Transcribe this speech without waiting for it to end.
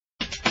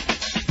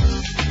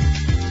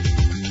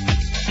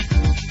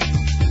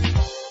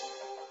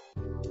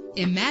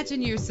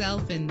Imagine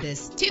yourself in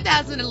this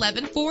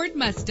 2011 Ford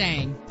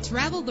Mustang.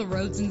 Travel the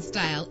roads in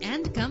style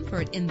and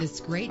comfort in this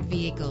great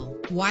vehicle.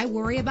 Why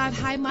worry about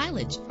high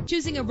mileage?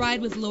 Choosing a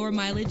ride with lower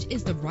mileage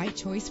is the right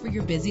choice for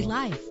your busy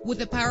life.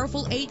 With a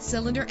powerful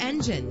 8-cylinder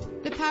engine,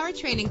 the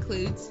powertrain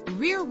includes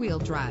rear-wheel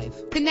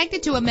drive,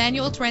 connected to a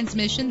manual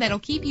transmission that'll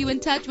keep you in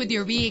touch with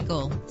your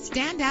vehicle.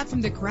 Stand out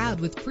from the crowd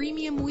with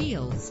premium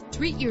wheels.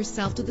 Treat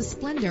yourself to the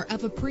splendor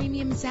of a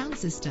premium sound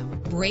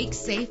system. Brake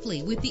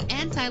safely with the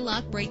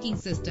anti-lock braking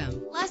system.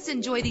 Plus,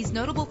 enjoy these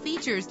notable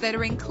features that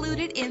are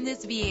included in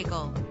this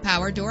vehicle: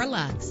 power door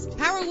locks,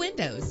 power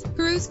windows,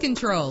 cruise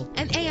control,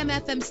 an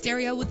AM/FM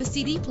stereo with a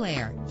CD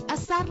player, a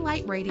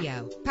satellite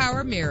radio,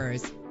 power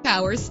mirrors,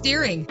 power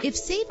steering. If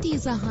safety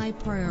is a high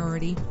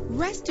priority,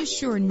 rest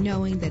assured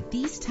knowing that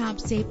these top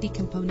safety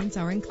components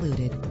are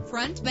included: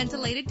 front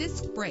ventilated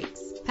disc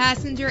brakes,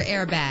 passenger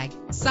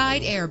airbag,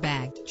 side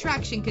airbag,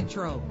 traction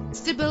control,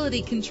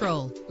 stability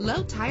control,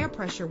 low tire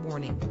pressure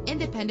warning,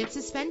 independent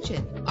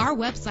suspension. Our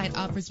website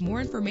offers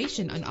more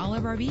information on all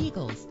of our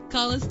vehicles.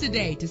 Call us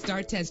today to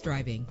start test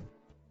driving.